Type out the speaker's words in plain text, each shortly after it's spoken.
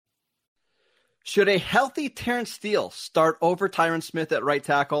Should a healthy Terrence Steele start over Tyron Smith at right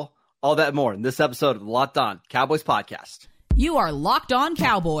tackle? All that and more in this episode of the Locked On Cowboys podcast. You are Locked On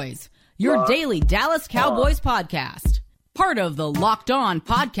Cowboys, your daily Dallas Cowboys podcast. Part of the Locked On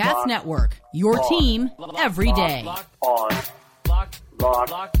Podcast Network, your team every day. Locked On. Locked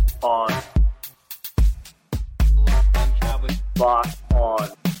On. Locked On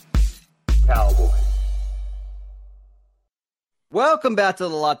Cowboys. Welcome back to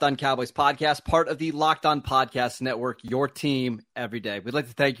the Locked On Cowboys podcast, part of the Locked On Podcast Network, your team every day. We'd like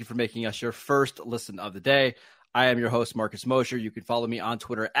to thank you for making us your first listen of the day. I am your host, Marcus Mosher. You can follow me on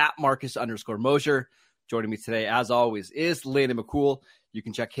Twitter at Marcus_Mosher. Joining me today, as always, is Landon McCool. You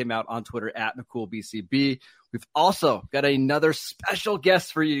can check him out on Twitter at McCoolBCB. We've also got another special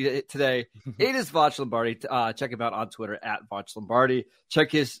guest for you today. It is Vach Lombardi. Check him out on Twitter at Vach Lombardi. Check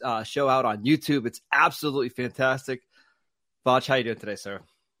his show out on YouTube. It's absolutely fantastic. Vach, how you doing today, sir?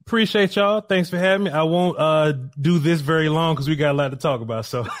 Appreciate y'all. Thanks for having me. I won't do this very long because we got a lot to talk about.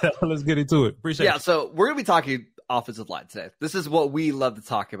 So let's get into it. Appreciate it. Yeah, so we're going to be talking offensive line today. This is what we love to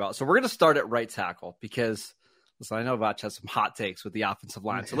talk about. So we're going to start at right tackle because, listen, I know Vach has some hot takes with the offensive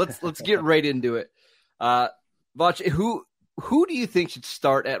line. So let's get right into it. Vach, who do you think should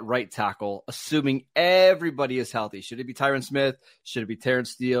start at right tackle, assuming everybody is healthy? Should it be Tyron Smith? Should it be Terrence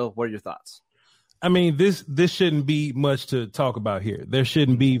Steele? What are your thoughts? I mean, this shouldn't be much to talk about here. There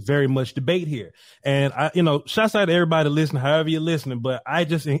shouldn't be very much debate here. And shouts out to everybody listening, however you're listening, but I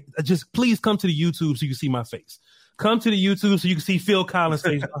just please come to the YouTube so you can see my face. Come to the YouTube so you can see Phil Collins'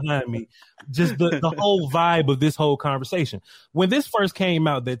 face behind me. Just the whole vibe of this whole conversation. When this first came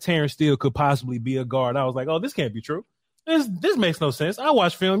out that Terrence Steele could possibly be a guard, I was like, oh, this can't be true. This makes no sense. I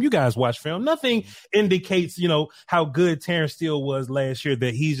watch film. You guys watch film. Nothing indicates, how good Terrence Steele was last year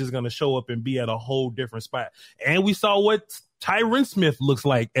that he's just going to show up and be at a whole different spot. And we saw what Tyron Smith looks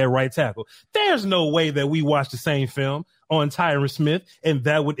like at right tackle. There's no way that we watched the same film on Tyron Smith, and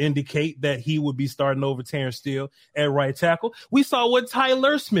that would indicate that he would be starting over Terrence Steele at right tackle. We saw what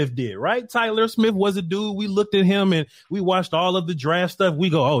Tyler Smith did, right? Tyler Smith was a dude. We looked at him and we watched all of the draft stuff. We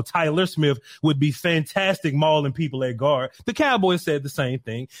go, oh, Tyler Smith would be fantastic mauling people at guard. The Cowboys said the same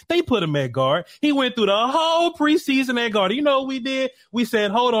thing. They put him at guard. He went through the whole preseason at guard. You know what we did? We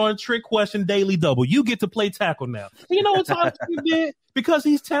said, hold on, trick question, daily double. You get to play tackle now. You know what Tyler Smith did? Because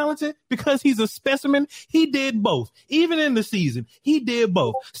he's talented, because he's a specimen, he did both. Even in the season, he did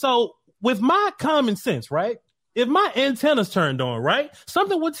both. So with my common sense, right, if my antennas turned on, right,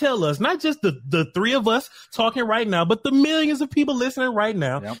 something would tell us, not just the three of us talking right now, but the millions of people listening right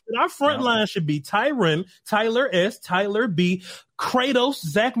now, that our front line should be Tyron, Tyler S., Tyler B., Kratos,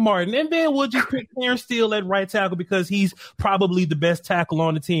 Zach Martin, and then we'll just pick Terrence Steele at right tackle because he's probably the best tackle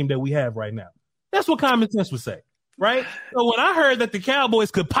on the team that we have right now. That's what common sense would say. Right. So when I heard that the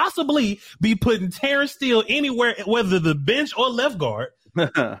Cowboys could possibly be putting Terrence Steele anywhere, whether the bench or left guard,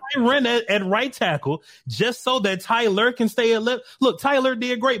 I ran at right tackle just so that Tyler can stay at left. Look, Tyler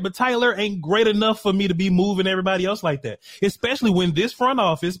did great, but Tyler ain't great enough for me to be moving everybody else like that, especially when this front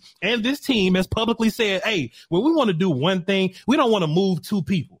office and this team has publicly said, hey, when we want to do one thing, we don't want to move two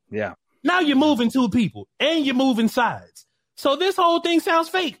people. Yeah. Now you're moving two people and you're moving sides. So this whole thing sounds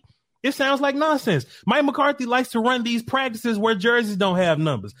fake. It sounds like nonsense. Mike McCarthy likes to run these practices where jerseys don't have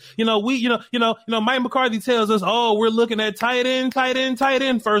numbers. Mike McCarthy tells us, oh, we're looking at tight end,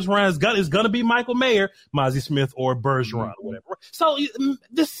 first round. It's going to be Michael Mayer, Mozzie Smith, or Bergeron, or whatever. So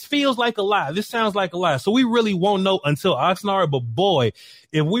this feels like a lie. This sounds like a lie. So we really won't know until Oxnard. But boy,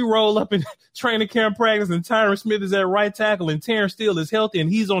 if we roll up in training camp practice and Tyron Smith is at right tackle and Terrence Steele is healthy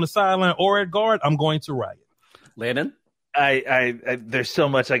and he's on the sideline or at guard, I'm going to riot. Landon? I there's so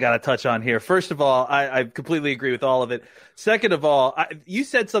much I got to touch on here. First of all, I completely agree with all of it. Second of all, you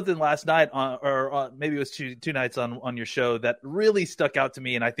said something last night or maybe it was two nights on your show that really stuck out to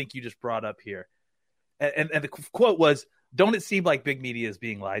me, and I think you just brought up here. And the quote was, "Don't it seem like big media is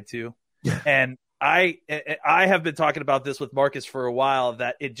being lied to?" Yeah. And I have been talking about this with Marcus for a while,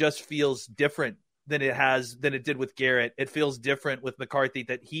 that it just feels different than it did with Garrett. It feels different with McCarthy,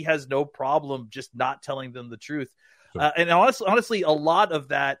 that he has no problem just not telling them the truth. And honestly, a lot of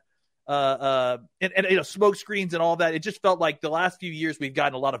that, smoke screens and all that, it just felt like the last few years we've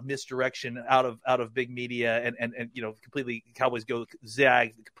gotten a lot of misdirection out of big media, and completely Cowboys go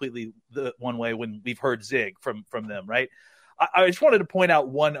zag completely the one way when we've heard zig from them, right? I just wanted to point out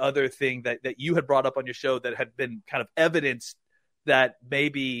one other thing that you had brought up on your show that had been kind of evidence that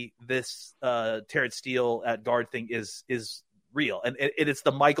maybe this Terrence Steele at guard thing is real. And it's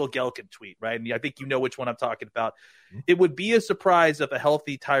the Michael Gelkin tweet, right? And I think you know which one I'm talking about. It would be a surprise if a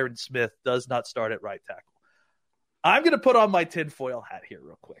healthy Tyron Smith does not start at right tackle. I'm going to put on my tinfoil hat here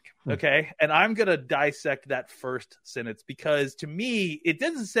real quick, okay? And I'm going to dissect that first sentence because to me, it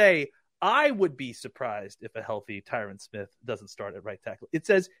doesn't say I would be surprised if a healthy Tyron Smith doesn't start at right tackle. It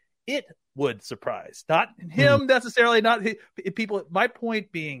says it would surprise, not him necessarily, not people. My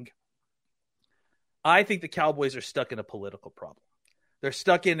point being, I think the Cowboys are stuck in a political problem. They're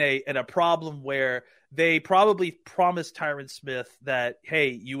stuck in a problem where they probably promised Tyron Smith that, hey,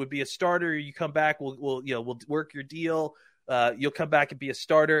 you would be a starter. You come back, we'll work your deal. You'll come back and be a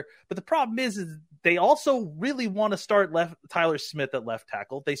starter. But the problem is they also really want to start Tyler Smith at left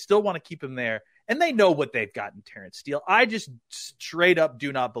tackle. They still want to keep him there, and they know what they've got in Terrence Steele. I just straight up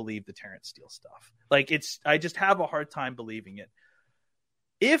do not believe the Terrence Steele stuff. Like I just have a hard time believing it.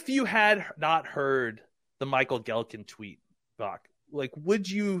 If you had not heard the Michael Gehlken tweet, Bach, like, would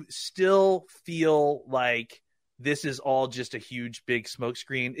you still feel like this is all just a huge, big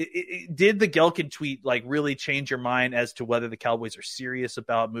smokescreen? Did the Gehlken tweet like really change your mind as to whether the Cowboys are serious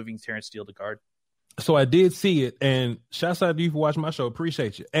about moving Terrence Steele to guard? So I did see it, and shouts out to you for watching my show.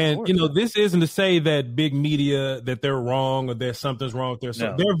 Appreciate you. And, this isn't to say that big media, that they're wrong or that something's wrong with their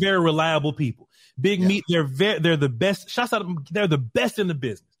show. No. They're very reliable people. Big media, they're the best. Shouts out, they're the best in the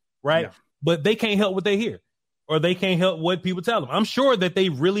business, right? Yeah. But they can't help what they hear. Or they can't help what people tell them. I'm sure that they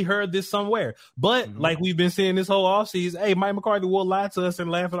really heard this somewhere. But like we've been seeing this whole offseason, hey, Mike McCarthy will lie to us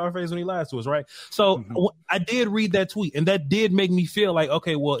and laugh in our face when he lies to us, right? So I did read that tweet, and that did make me feel like,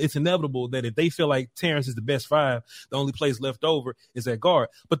 okay, well, it's inevitable that if they feel like Terrence is the best five, the only place left over is at guard.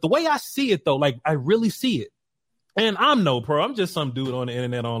 But the way I see it, though, like I really see it, and I'm no pro. I'm just some dude on the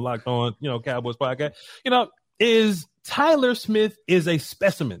internet on Locked On, Cowboys podcast, is Tyler Smith is a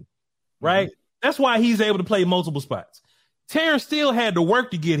specimen, right? That's why he's able to play multiple spots. Terrence Steele had to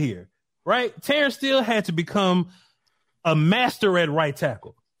work to get here, right? Terrence Steele had to become a master at right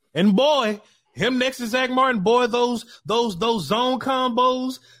tackle. And boy, him next to Zach Martin, boy, those zone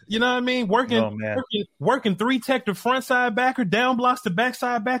combos, you know what I mean? Working three tech to front side backer, down blocks to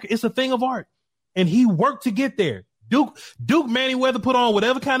backside backer. It's a thing of art. And he worked to get there. Duke Manyweather put on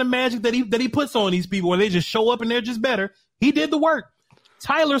whatever kind of magic that he puts on these people, where they just show up and they're just better. He did the work.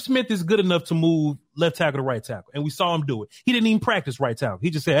 Tyler Smith is good enough to move left tackle to right tackle, and we saw him do it. He didn't even practice right tackle.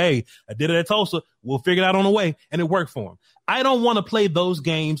 He just said, hey, I did it at Tulsa. We'll figure it out on the way, and it worked for him. I don't want to play those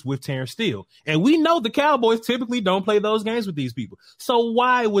games with Terrence Steele, and we know the Cowboys typically don't play those games with these people. So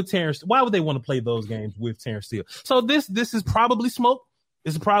why would they want to play those games with Terrence Steele? So this is probably smoke.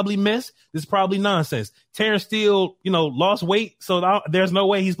 This is probably mess. This is probably nonsense. Terrence Steele, lost weight, so there's no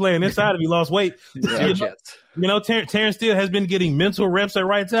way he's playing inside if he lost weight. Terrence Steele has been getting mental reps at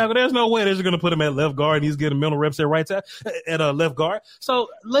right tackle. There's no way they're just going to put him at left guard and he's getting mental reps at right tackle at left guard. So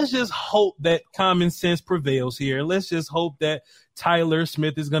let's just hope that common sense prevails here. Let's just hope that Tyler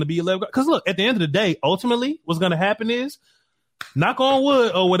Smith is going to be a left guard. Because look, at the end of the day, ultimately, what's going to happen is, knock on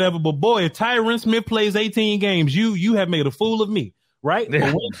wood or whatever, but boy, if Tyron Smith plays 18 games, you have made a fool of me. Right?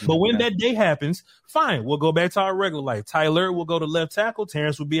 But when that day happens, fine. We'll go back to our regular life. Tyler will go to left tackle.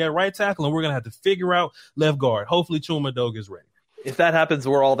 Terrence will be at right tackle, and we're going to have to figure out left guard. Hopefully, Chuma Doga is ready. If that happens,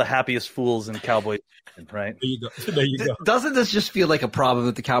 we're all the happiest fools in Cowboys, right? There you go. Doesn't this just feel like a problem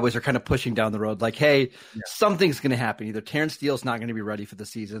that the Cowboys are kind of pushing down the road? Like, hey, something's going to happen. Either Terrence Steele's not going to be ready for the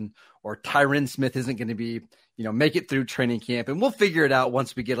season, or Tyron Smith isn't going to be, make it through training camp. And we'll figure it out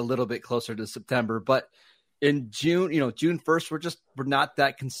once we get a little bit closer to September. But in June, June 1st, we're not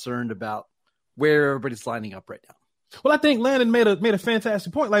that concerned about where everybody's lining up right now. Well, I think Landon made a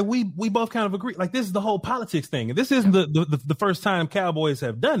fantastic point. Like we both kind of agree. Like this is the whole politics thing, and this isn't the first time Cowboys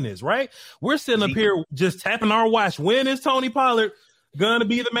have done this, right? We're sitting up here just tapping our watch. When is Tony Pollard gonna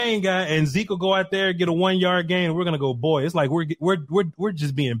be the main guy? And Zeke will go out there, get a 1 yard gain, and we're gonna go, boy, it's like we're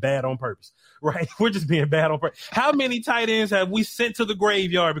just being bad on purpose, right? We're just being bad on purpose. How many tight ends have we sent to the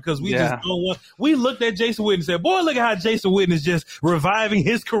graveyard because we just don't want? We looked at Jason Witten and said, boy, look at how Jason Witten is just reviving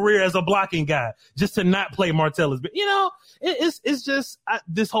his career as a blocking guy just to not play Martellus. But it's just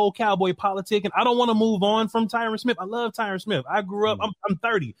this whole Cowboy politic, and I don't want to move on from Tyron Smith. I love Tyron Smith. I grew up. I'm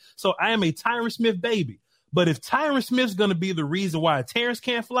 30, so I am a Tyron Smith baby. But if Tyron Smith's going to be the reason why Terrence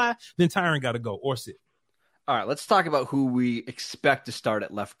can't fly, then Tyron got to go or sit. All right, let's talk about who we expect to start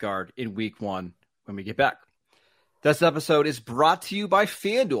at left guard in week 1 when we get back. This episode is brought to you by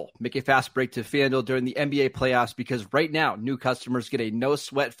FanDuel. Make a fast break to FanDuel during the NBA playoffs because right now, new customers get a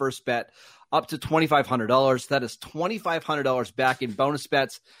no-sweat first bet up to $2,500. That is $2,500 back in bonus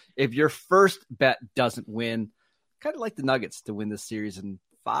bets if your first bet doesn't win. Kind of like the Nuggets to win this series in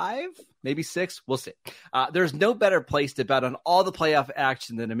 5, maybe 6. We'll see. There's no better place to bet on all the playoff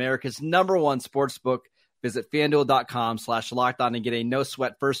action than America's #1 sportsbook, Visit FanDuel.com/LockedOn and get a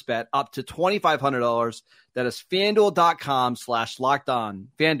no-sweat first bet up to $2,500. That is FanDuel.com/LockedOn.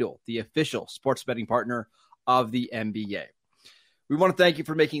 FanDuel, the official sports betting partner of the NBA. We want to thank you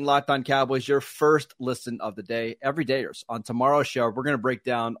for making Locked On Cowboys your first listen of the day. Every dayers. On tomorrow's show, we're going to break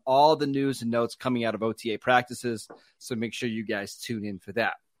down all the news and notes coming out of OTA practices, so make sure you guys tune in for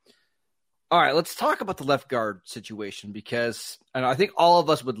that. All right, let's talk about the left guard situation because I think all of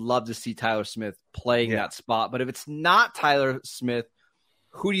us would love to see Tyler Smith playing that spot. But if it's not Tyler Smith,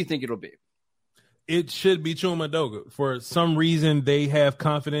 who do you think it'll be? It should be Chuma Edoga. For some reason, they have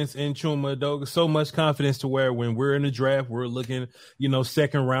confidence in Chuma Edoga, so much confidence to where when we're in the draft, we're looking,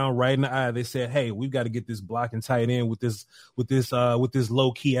 second round right in the eye. They said, "Hey, we've got to get this blocking tight end with this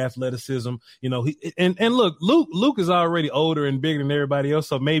low key athleticism." And look, Luke is already older and bigger than everybody else,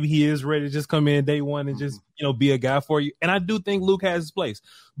 so maybe he is ready to just come in day one and just be a guy for you. And I do think Luke has his place,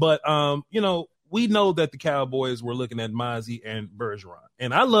 but we know that the Cowboys were looking at Mozzie and Bergeron.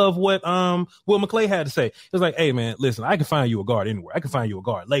 And I love what Will McClay had to say. It was like, hey, man, listen, I can find you a guard anywhere. I can find you a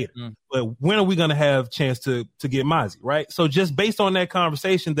guard later. But when are we going to have a chance to get Mozzie, right? So just based on that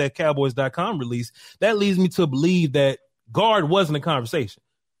conversation that Cowboys.com released, that leads me to believe that guard wasn't a conversation,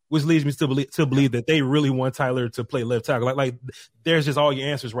 which leads me to believe that they really want Tyler to play left tackle. Like there's just all your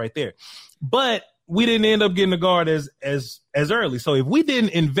answers right there. But we didn't end up getting a guard as early. So if we didn't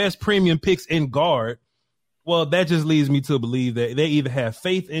invest premium picks in guard, well, that just leads me to believe that they either have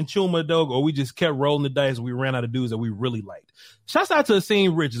faith in Chuma Edoga or we just kept rolling the dice. We ran out of dudes that we really liked. Shouts out to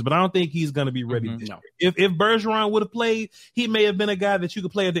Asim Richards, but I don't think he's going to be ready this year. If Bergeron would have played, he may have been a guy that you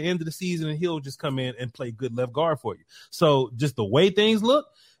could play at the end of the season and he'll just come in and play good left guard for you. So just the way things look,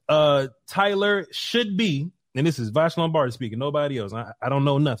 Tyler should be, and this is Vash Lombardi speaking, nobody else. I don't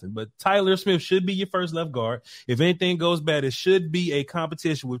know nothing, but Tyler Smith should be your first left guard. If anything goes bad, it should be a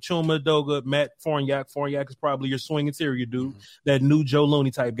competition with Chuma Edoga, Matt Farniok. Farniok is probably your swing interior dude, that new Joe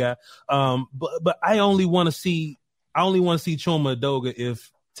Looney type guy. But I only want to see Chuma Edoga if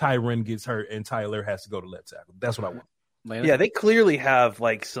Tyron gets hurt and Tyler has to go to left tackle. That's what I want. Yeah, they clearly have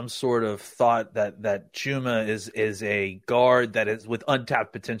like some sort of thought that Chuma is a guard that is with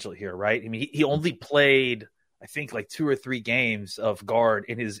untapped potential here, right? I mean, he only played, I think, like 2 or 3 games of guard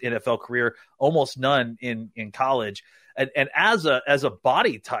in his NFL career, almost none in college. And as a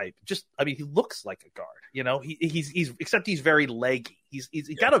body type, he looks like a guard. He's except he's very leggy. He's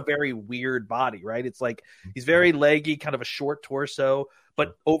got a very weird body, right? It's like he's very leggy, kind of a short torso,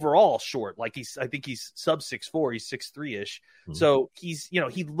 but overall short. Like I think he's sub 6'4", he's 6'3" So he's,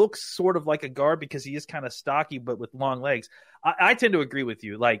 he looks sort of like a guard because he is kind of stocky, but with long legs. I tend to agree with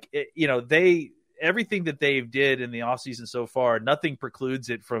you. Like, everything that they've did in the offseason so far, nothing precludes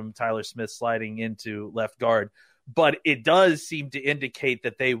it from Tyler Smith sliding into left guard. But it does seem to indicate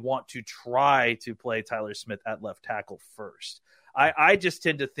that they want to try to play Tyler Smith at left tackle first. I just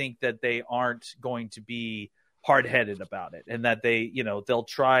tend to think that they aren't going to be hard-headed about it, and that they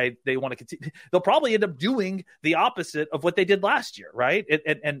want to continue. They'll probably end up doing the opposite of what they did last year, right?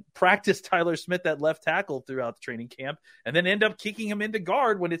 And practice Tyler Smith at left tackle throughout the training camp, and then end up kicking him into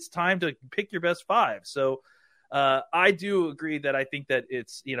guard when it's time to pick your best 5. So I do agree that I think that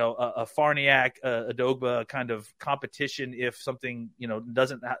it's, a Farniok, Edoga kind of competition if something,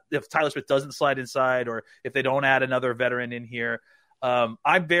 if Tyler Smith doesn't slide inside or if they don't add another veteran in here.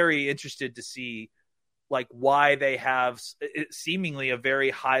 I'm very interested to see like why they have seemingly a very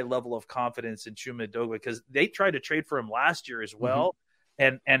high level of confidence in Chuma Edoga, because they tried to trade for him last year as well.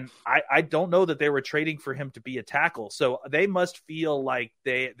 And I don't know that they were trading for him to be a tackle. So they must feel like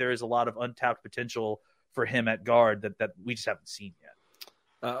there is a lot of untapped potential for him at guard that we just haven't seen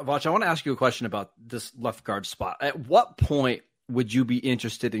yet. Vach, I want to ask you a question about this left guard spot. At what point would you be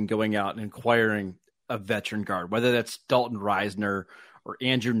interested in going out and acquiring a veteran guard, whether that's Dalton Reisner or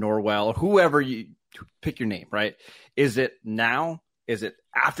Andrew Norwell or whoever you pick your name, right? Is it now? Is it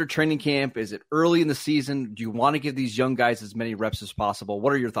after training camp? Is it early in the season? Do you want to give these young guys as many reps as possible?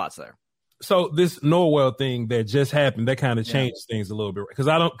 What are your thoughts there? So this Norwell thing that just happened, that kind of changed things a little bit, because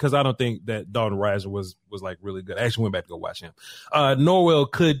I don't think that Dalton Reisner was like really good. I actually went back to go watch him. Norwell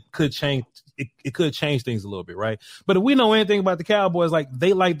could change. It could change things a little bit, right? But if we know anything about the Cowboys, like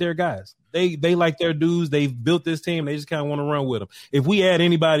they like their guys, they like their dudes. They've built this team. They just kind of want to run with them. If we add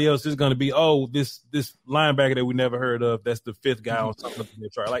anybody else, it's going to be this linebacker that we never heard of. That's the 5th guy on something in the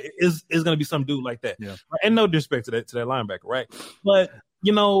chart. Like it's going to be some dude like that. Yeah. Right? And no disrespect to that linebacker, right? But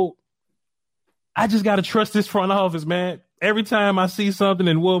I just got to trust this front office, man. Every time I see something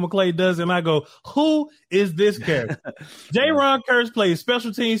and Will McClay does it, and I go, who is this character? J-Ron Kurtz plays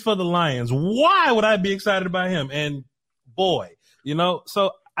special teams for the Lions. Why would I be excited about him? And boy,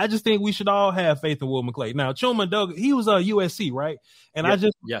 so I just think we should all have faith in Will McClay. Now, Chuma Ndoga, he was USC, right? And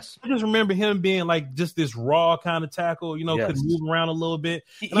Yep. I just remember him being like just this raw kind of tackle, could move around a little bit.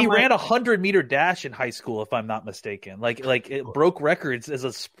 He ran 100-meter dash in high school, if I'm not mistaken. Like it broke records as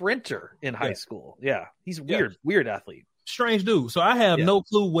a sprinter in high school. Yeah, he's weird athlete. Strange dude. So I have no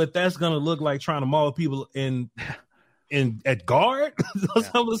clue what that's going to look like trying to maul people at guard.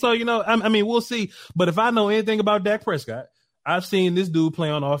 So, I mean, we'll see. But if I know anything about Dak Prescott, I've seen this dude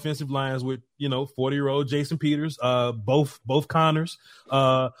play on offensive lines with, 40-year-old Jason Peters, both Connors,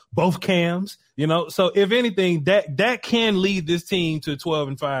 both Cams, So if anything, that can lead this team to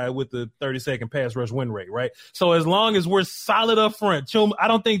 12-5 with the 32nd pass rush win rate, right? So as long as we're solid up front, I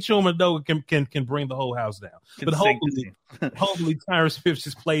don't think Chuma Ndoga can bring the whole house down. But hopefully Tyron Smith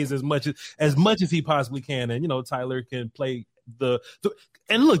just plays as much as he possibly can, and Tyler can play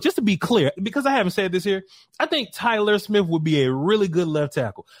and look, just to be clear, because I haven't said this here, I think Tyler Smith would be a really good left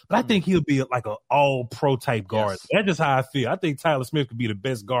tackle, but I think he'll be like an all-pro type guard. Yes. That's just how I feel. I think Tyler Smith could be the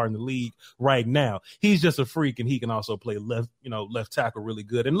best guard in the league right now. He's just a freak, and he can also play left tackle really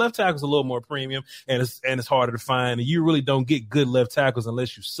good. And left tackle's a little more premium, and it's harder to find. And you really don't get good left tackles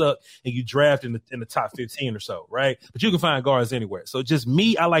unless you suck and you draft in the top 15 or so, right? But you can find guards anywhere. So just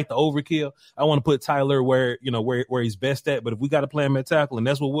me, I like the overkill. I want to put Tyler where he's best at. But if we got to play him at tackle, and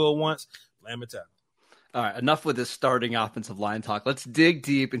that's what Will wants, play him at tackle. All right, enough with this starting offensive line talk. Let's dig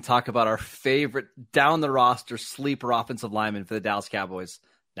deep and talk about our favorite down-the-roster sleeper offensive lineman for the Dallas Cowboys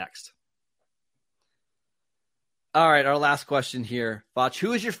next. All right, our last question here. Foch,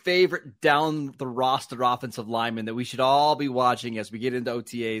 who is your favorite down-the-roster offensive lineman that we should all be watching as we get into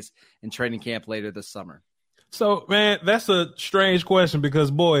OTAs and training camp later this summer? So, man, that's a strange question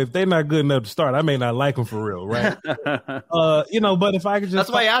because, boy, if they're not good enough to start, I may not like them for real, right? But if I could just... That's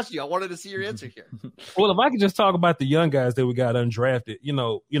why I asked you. I wanted to see your answer here. Well, if I could just talk about the young guys that we got undrafted,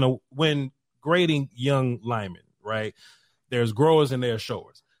 when grading young linemen, right, there's growers and there's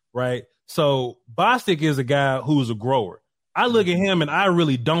showers, right? So Bostic is a guy who's a grower. I look at him and I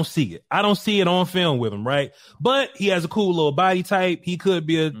really don't see it. I don't see it on film with him, right? But he has a cool little body type. He could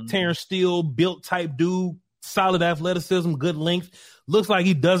be a Terrence Steele built type dude. Solid athleticism, good length. Looks like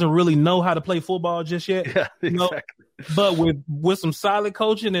he doesn't really know how to play football just yet. Yeah, exactly. But with some solid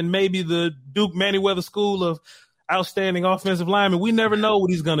coaching and maybe the Duke Manyweather School of outstanding offensive linemen, we never know what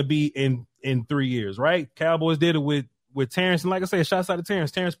he's going to be in 3 years, right? Cowboys did it with Terrence, and like I said, shots out to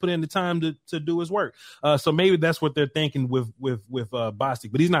Terrence. Terrence put in the time to do his work. So maybe that's what they're thinking with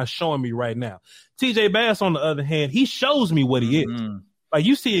Bostic, but he's not showing me right now. TJ Bass, on the other hand, he shows me what he is. Like,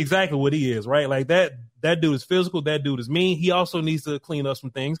 you see exactly what he is, right? Like that dude is physical. That dude is mean. He also needs to clean up some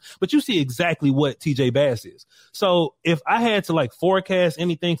things, but you see exactly what TJ Bass is. So if I had to forecast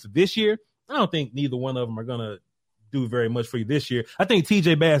anything for this year, I don't think neither one of them are going to do very much for you this year. I think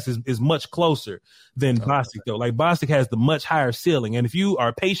TJ Bass is much closer than Bostic, though. Like, Bostic has the much higher ceiling. And if you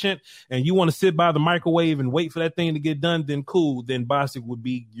are patient and you want to sit by the microwave and wait for that thing to get done, then cool. Then Bostic would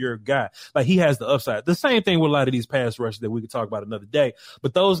be your guy. Like, he has the upside. The same thing with a lot of these pass rushers that we could talk about another day.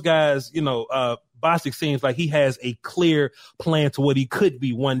 But those guys, Bostic seems like he has a clear plan to what he could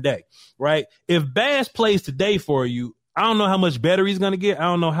be one day, right? If Bass plays today for you, I don't know how much better he's going to get. I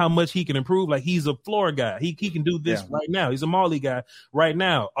don't know how much he can improve. Like, he's a floor guy. He can do this right now. He's a Molly guy right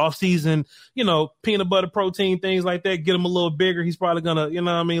now. Off season, peanut butter protein, things like that, get him a little bigger. He's probably going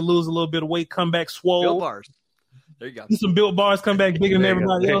to, lose a little bit of weight, come back swole. Built bars. There you go. Some built bars, come back bigger than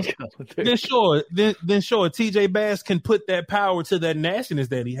everybody else. Then sure, TJ Bass can put that power to that nastiness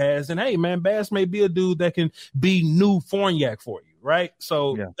that he has. And hey, man, Bass may be a dude that can be new Fournier for you. Right.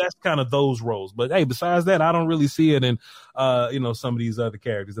 So that's kind of those roles. But hey, besides that, I don't really see it in, some of these other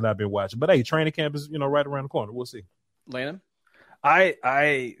characters that I've been watching. But hey, training camp is, right around the corner. We'll see. Landon?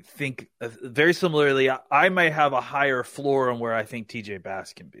 I think very similarly, I might have a higher floor on where I think TJ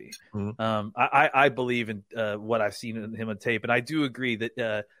Bass can be. I believe in what I've seen in him on tape. And I do agree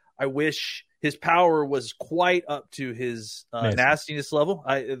that I wish his power was quite up to his nastiness level.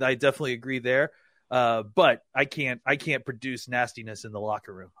 I definitely agree there. But I can't produce nastiness in the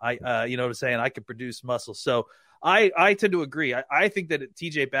locker room. You know what I'm saying? I can produce muscle. So I tend to agree. I think that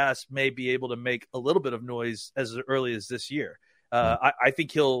TJ Bass may be able to make a little bit of noise as early as this year. I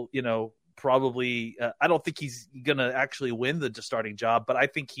think he'll, probably, I don't think he's going to actually win the starting job, but I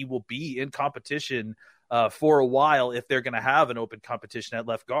think he will be in competition for a while if they're going to have an open competition at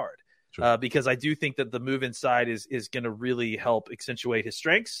left guard. Sure. Because I do think that the move inside is going to really help accentuate his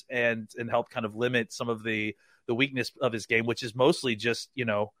strengths and help kind of limit some of the weakness of his game, which is mostly just,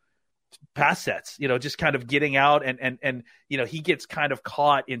 pass sets, just kind of getting out and he gets kind of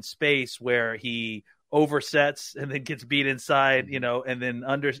caught in space where he oversets and then gets beat inside, and then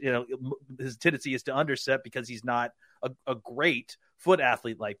his tendency is to underset because he's not a great foot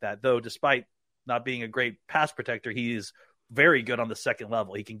athlete like that. Though, despite not being a great pass protector, he is very good on the second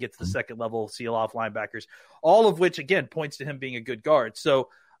level. He can get to the second level, seal off linebackers, all of which, again, points to him being a good guard. So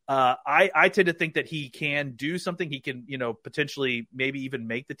I tend to think that he can do something. He can, potentially maybe even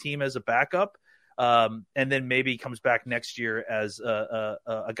make the team as a backup. And then maybe comes back next year as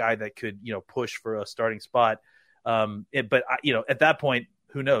a guy that could, push for a starting spot. But at that point,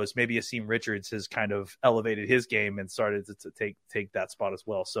 who knows? Maybe Asim Richards has kind of elevated his game and started to take that spot as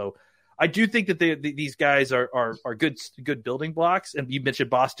well. So I do think that these guys are good building blocks. And you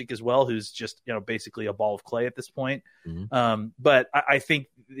mentioned Bostic as well, who's just, basically a ball of clay at this point. Mm-hmm. But I think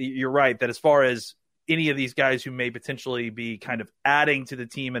you're right that as far as any of these guys who may potentially be kind of adding to the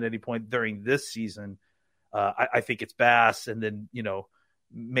team at any point during this season, I think it's Bass, and then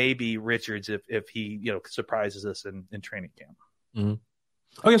maybe Richards if he surprises us in training camp. Mm-hmm.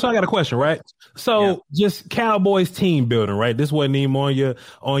 Okay, so I got a question, right? So just Cowboys team building, right? This wasn't even on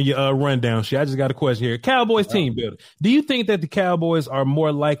your rundown sheet. I just got a question here. Cowboys team building. Do you think that the Cowboys are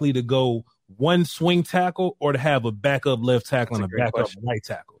more likely to go one swing tackle or to have a backup left tackle and a backup right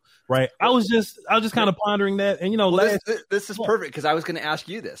tackle? Right. I was just kind of pondering that. And, this is perfect because I was going to ask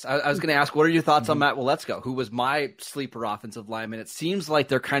you this. I was going to ask, what are your thoughts on Matt Waletzko, who was my sleeper offensive lineman? It seems like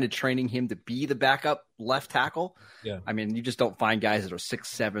they're kind of training him to be the backup left tackle. Yeah. I mean, you just don't find guys that are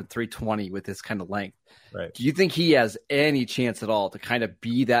 6'7", 320 with this kind of length. Right. Do you think he has any chance at all to kind of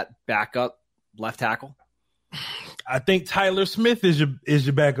be that backup left tackle? I think Tyler Smith is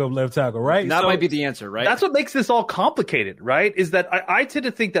your backup left tackle, right? That might be the answer, right? That's what makes this all complicated, right? Is that I tend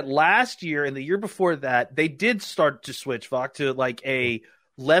to think that last year and the year before that, they did start to switch, Vok, to like a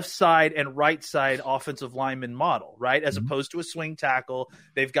left side and right side offensive lineman model, right? As opposed to a swing tackle.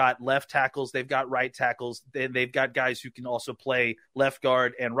 They've got left tackles, they've got right tackles, they've got guys who can also play left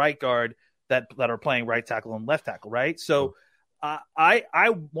guard and right guard that are playing right tackle and left tackle, right? So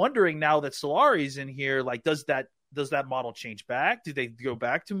I'm wondering now that Solari's in here, like, does that model change back? Do they go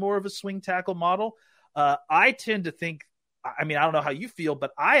back to more of a swing tackle model? I tend to think, I mean, I don't know how you feel, but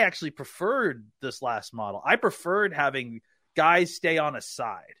I actually preferred this last model. I preferred having guys stay on a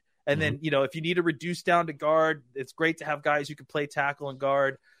side. And then, if you need to reduce down to guard, it's great to have guys who can play tackle and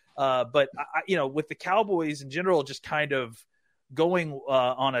guard. But with the Cowboys in general, just kind of going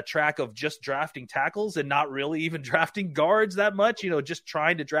on a track of just drafting tackles and not really even drafting guards that much, just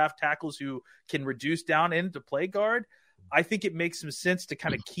trying to draft tackles who can reduce down into play guard. I think it makes some sense to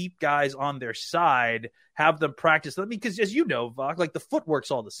kind of keep guys on their side, have them practice. I mean, because as you know, Vok, like the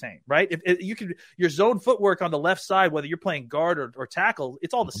footwork's all the same, right? If you can, your zone footwork on the left side, whether you're playing guard or tackle,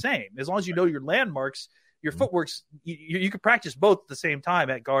 it's all the same. As long as you know your landmarks, your footwork's, you can practice both at the same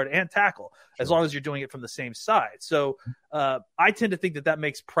time at guard and tackle, as long as you're doing it from the same side. So I tend to think that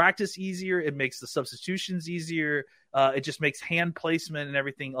makes practice easier. It makes the substitutions easier. It just makes hand placement and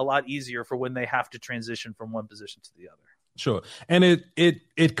everything a lot easier for when they have to transition from one position to the other. Sure. And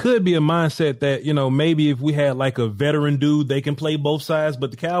it could be a mindset that, maybe if we had like a veteran dude, they can play both sides,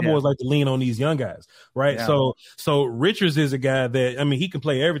 but the Cowboys like to lean on these young guys, right? Yeah. So Richards is a guy that, I mean, he can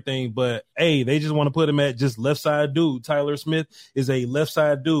play everything, but hey, they just want to put him at just left side dude. Tyler Smith is a left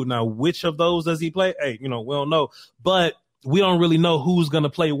side dude. Now, which of those does he play? Hey, we don't know, but we don't really know who's going to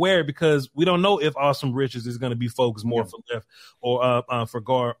play where because we don't know if Asim Richards is going to be focused more for left or for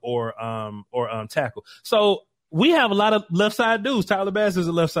guard or tackle. So we have a lot of left side dudes. Tyler Bass is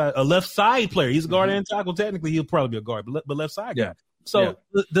a left side player. He's a guard and tackle. Technically, he'll probably be a guard, but left side guy. So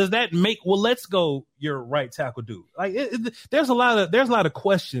does that make? Well, let's go your right tackle dude. Like there's a lot of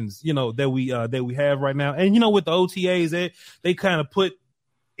questions that we have right now, and with the OTAs they kind of put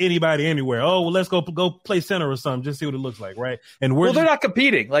anybody anywhere. Oh, well, let's go play center or something. Just see what it looks like, right? And they're not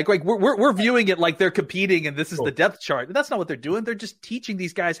competing. Like we're viewing it like they're competing, and this is the depth chart. But that's not what they're doing. They're just teaching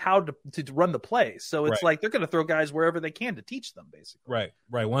these guys how to run the plays. So it's like they're going to throw guys wherever they can to teach them, basically.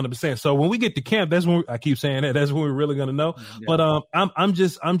 Right, 100%. So when we get to camp, that's when I keep saying that. That's when we're really going to know. Yeah. But I'm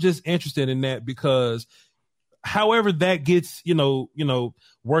just interested in that because however that gets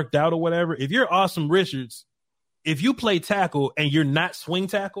worked out or whatever. If you're Asim Richards, if you play tackle and you're not swing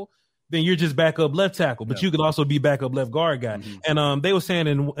tackle, then you're just backup left tackle, but you could also be backup left guard guy. Mm-hmm. And they were saying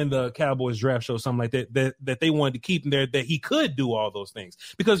in the Cowboys draft show, something like that they wanted to keep him there, that he could do all those things.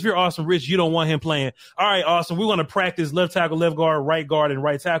 Because if you're Asim Rich, you don't want him playing, all right, Asim, we want to practice left tackle, left guard, and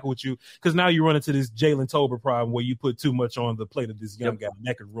right tackle with you. Because now you run into this Jalen Tolbert problem where you put too much on the plate of this young guy, and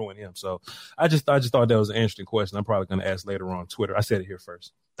that could ruin him. So I just thought that was an interesting question. I'm probably going to ask later on Twitter. I said it here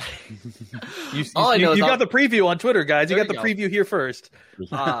first. You got the preview on Twitter, guys. You got the preview here first.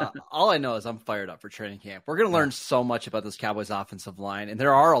 All I know is I'm fired up for training camp. We're going to learn so much about this Cowboys offensive line, and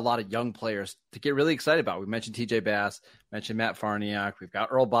there are a lot of young players to get really excited about. We mentioned TJ Bass, mentioned Matt Farniak. We've got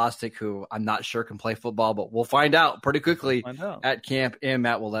Earl Bostic, who I'm not sure can play football, but we'll find out pretty quickly at camp, and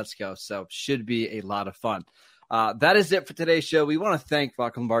Matt Waletzko. So should be a lot of fun. That is it for today's show. We want to thank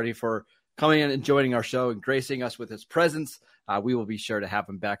Vach Lombardi for coming in and joining our show and gracing us with his presence. We will be sure to have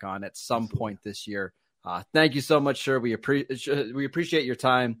him back on at some point this year. Thank you so much, sir. We appreciate your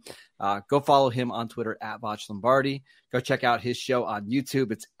time. Go follow him on Twitter at Vach Lombardi. Go check out his show on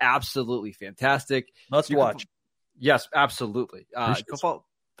YouTube. It's absolutely fantastic. Must watch. Yes, absolutely. Go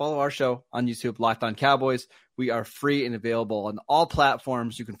follow our show on YouTube, Locked On Cowboys. We are free and available on all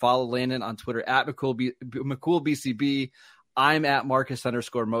platforms. You can follow Landon on Twitter at McCoolBCB. I'm at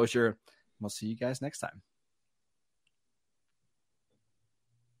Marcus_Mosher. We'll see you guys next time.